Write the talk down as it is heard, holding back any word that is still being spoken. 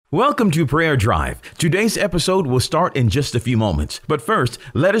Welcome to Prayer Drive. Today's episode will start in just a few moments. But first,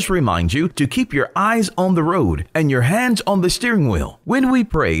 let us remind you to keep your eyes on the road and your hands on the steering wheel. When we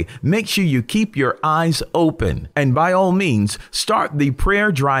pray, make sure you keep your eyes open. And by all means, start the Prayer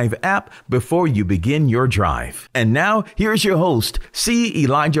Drive app before you begin your drive. And now, here's your host, C.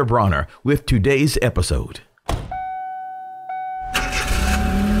 Elijah Bronner, with today's episode.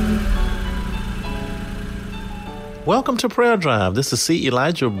 Welcome to Prayer Drive. This is C.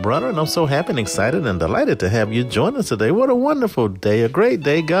 Elijah Bronner, and I'm so happy and excited and delighted to have you join us today. What a wonderful day, a great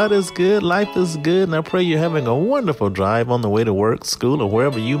day. God is good, life is good, and I pray you're having a wonderful drive on the way to work, school, or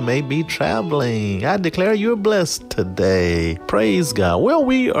wherever you may be traveling. I declare you're blessed today. Praise God. Well,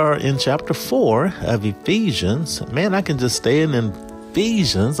 we are in chapter 4 of Ephesians. Man, I can just stay in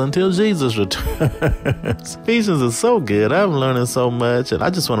Ephesians until Jesus returns. Ephesians is so good. I'm learning so much, and I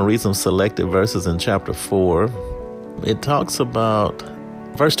just want to read some selected verses in chapter 4. It talks about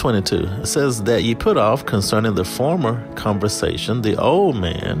verse 22. It says that ye put off concerning the former conversation the old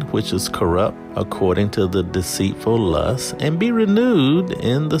man, which is corrupt according to the deceitful lust, and be renewed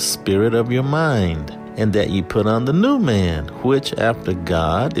in the spirit of your mind, and that ye put on the new man, which after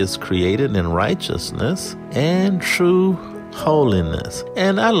God is created in righteousness and true holiness.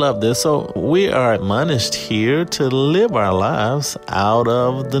 And I love this. So we are admonished here to live our lives out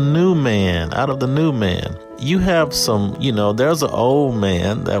of the new man, You have some, there's an old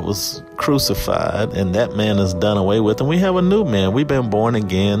man that was crucified, and that man is done away with. And we have a new man. We've been born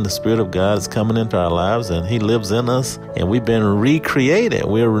again. The Spirit of God is coming into our lives, and He lives in us, and we've been recreated.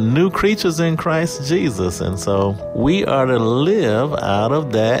 We're new creatures in Christ Jesus. And so we are to live out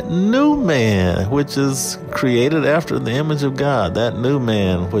of that new man, which is created after the image of God. That new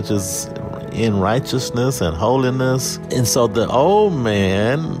man, which is in righteousness and holiness. And so the old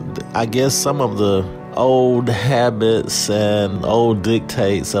man, I guess some of the old habits and old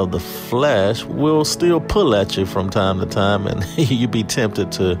dictates of the flesh will still pull at you from time to time, and you be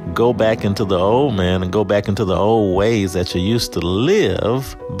tempted to go back into the old man and go back into the old ways that you used to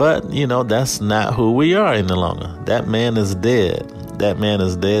live. But, that's not who we are any longer. That man is dead.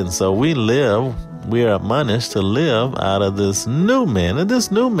 And so we are admonished to live out of this new man. And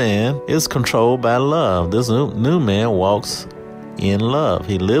this new man is controlled by love. This new man walks in love.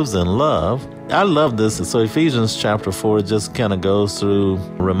 He lives in love. I love this. So Ephesians chapter 4 just kind of goes through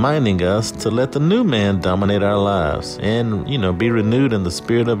reminding us to let the new man dominate our lives and, be renewed in the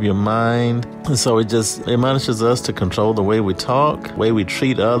spirit of your mind. And so it just admonishes us to control the way we talk, the way we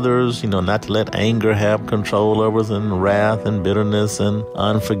treat others, not to let anger have control over us, and wrath and bitterness and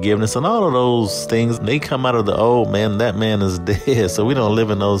unforgiveness and all of those things. They come out of the old man. That man is dead. So we don't live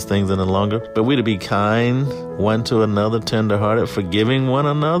in those things any longer. But we to be kind one to another, tenderhearted, forgiving one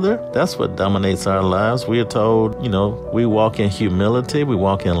another. That's what dominates our lives. We are told, we walk in humility, we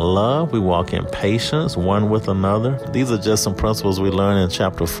walk in love, we walk in patience one with another. These are just some principles we learn in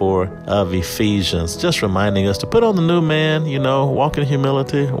chapter 4 of Ephesians, just reminding us to put on the new man, walk in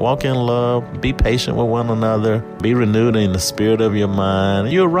humility, walk in love, be patient with one another, be renewed in the spirit of your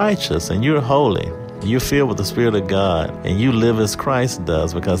mind. You're righteous and you're holy. You're filled with the Spirit of God, and you live as Christ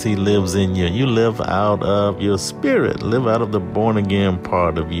does because He lives in you. You live out of your spirit, live out of the born-again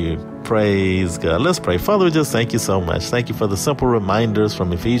part of you. Praise God. Let's pray. Father, we just thank you so much. Thank you for the simple reminders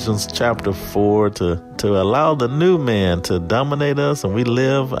from Ephesians chapter 4 to allow the new man to dominate us, and we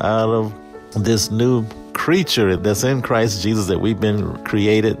live out of this new creature that's in Christ Jesus that we've been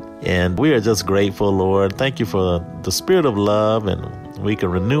created. And we are just grateful, Lord. Thank you for the spirit of love, and we can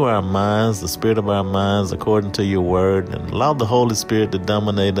renew our minds, the spirit of our minds, according to your word, and allow the Holy Spirit to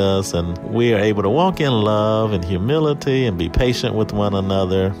dominate us. And we are able to walk in love and humility and be patient with one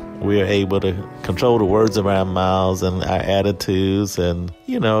another. We are able to control the words of our mouths and our attitudes and,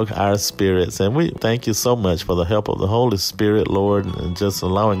 our spirits. And we thank you so much for the help of the Holy Spirit, Lord, and just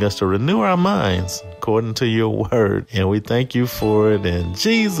allowing us to renew our minds according to your word. And we thank you for it. In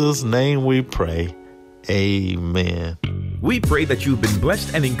Jesus' name we pray. Amen. We pray that you've been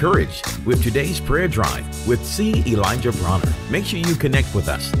blessed and encouraged with today's prayer drive with C. Elijah Bronner. Make sure you connect with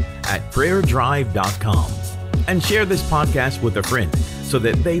us at prayerdrive.com and share this podcast with a friend so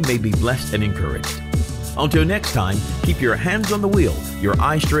that they may be blessed and encouraged. Until next time, keep your hands on the wheel, your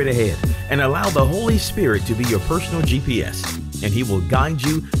eyes straight ahead, and allow the Holy Spirit to be your personal GPS, and He will guide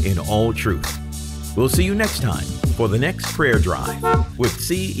you in all truth. We'll see you next time for the next prayer drive with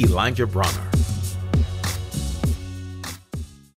C. Elijah Bronner.